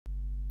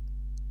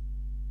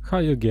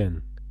Hi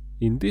again.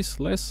 In this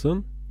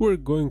lesson we're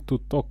going to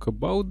talk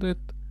about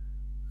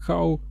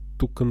how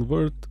to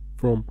convert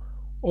from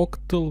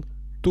octal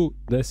to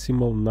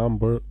decimal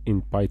number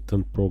in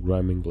Python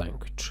programming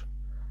language.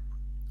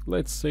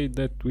 Let's say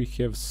that we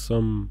have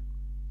some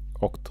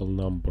octal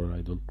number,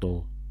 I don't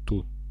know,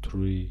 2,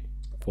 3,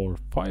 4,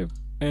 5,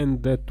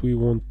 and that we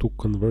want to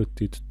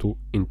convert it to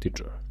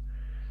integer.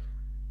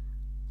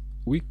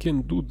 We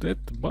can do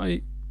that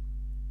by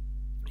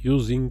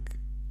using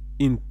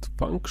int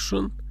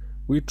function,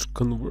 which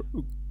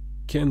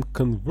can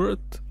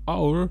convert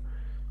our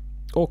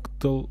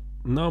octal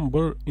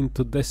number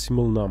into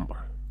decimal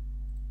number.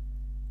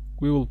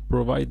 We will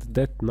provide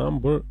that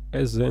number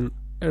as an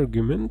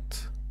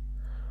argument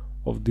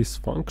of this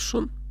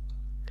function,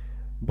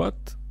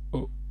 but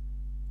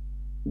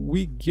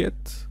we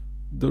get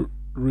the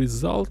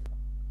result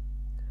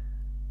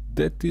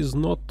that is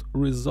not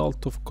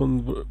result of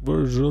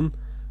conversion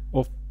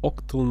of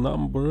octal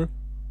number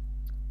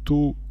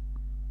to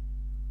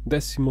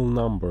decimal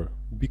number,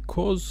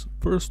 because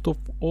first of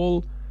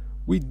all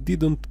we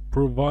didn't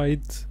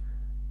provide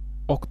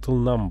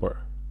octal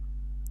number.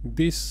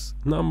 This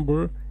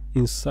number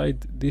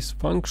inside this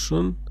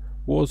function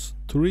was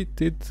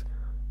treated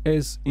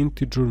as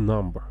integer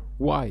number.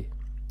 Why?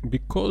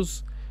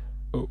 Because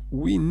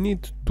we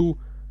need to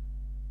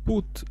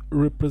put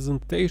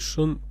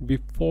representation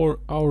before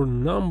our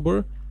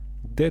number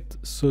that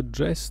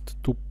suggests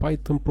to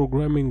Python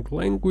programming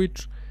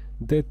language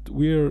that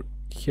we're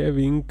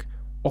having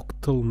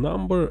octal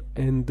number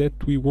and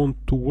that we want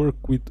to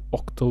work with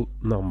octal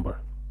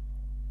number.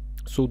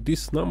 So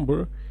this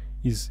number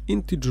is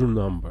integer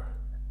number,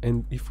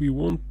 and if we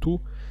want to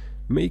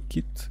make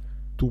it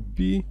to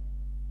be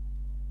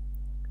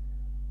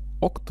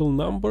octal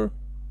number,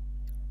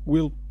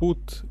 we'll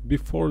put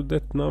before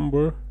that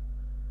number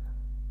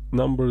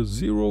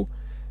 0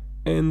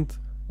 and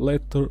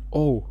letter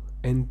O,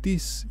 and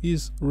this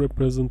is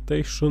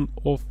representation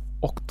of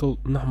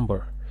octal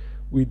number.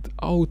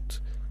 Without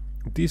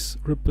this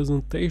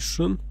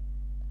representation,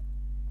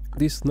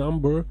 this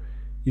number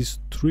is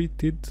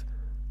treated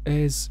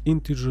as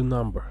integer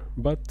number,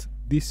 but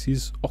this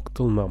is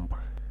octal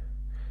number.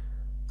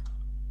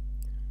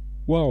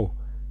 Wow,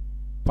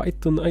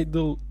 Python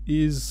idle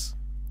is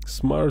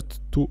smart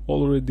to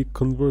already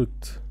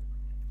convert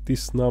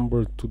this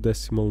number to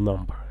decimal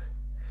number.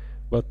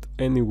 But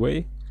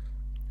anyway,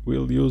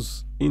 we'll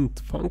use int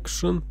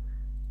function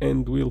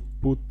and we'll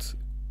put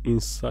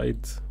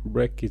inside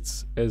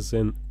brackets as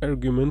an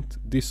argument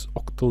this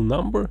octal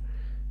number,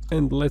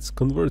 and let's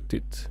convert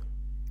it.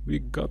 We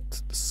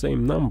got the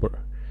same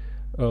number.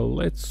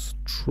 Let's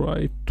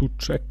try to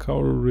check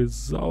our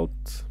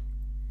result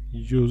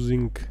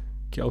using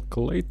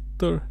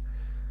calculator.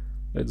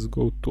 Let's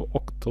go to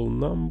octal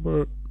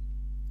number,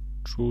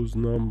 choose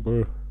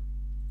number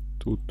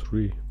 2,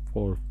 3,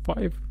 4,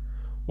 5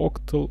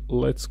 octal.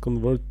 Let's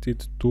convert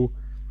it to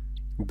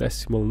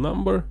decimal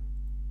number,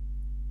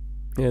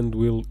 and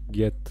we'll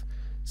get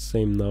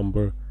same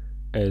number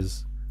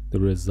as the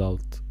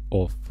result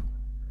of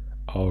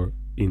our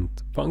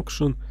int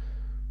function.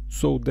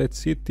 So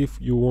that's it. If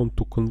you want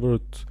to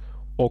convert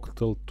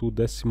octal to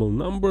decimal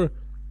number,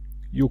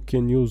 you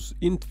can use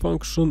int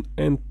function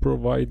and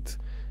provide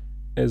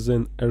as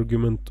an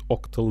argument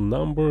octal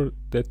number,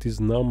 that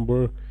is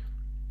number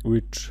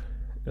which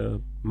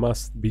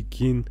must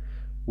begin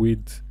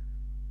with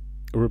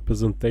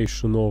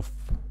representation of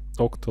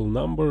octal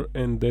number,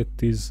 and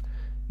that is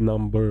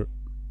number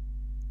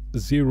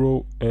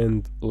 0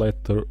 and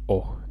letter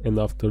O, and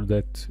after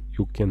that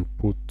you can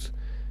put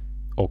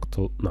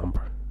octal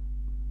number.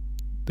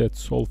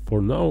 That's all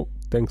for now.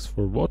 Thanks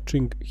for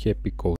watching. Happy coding.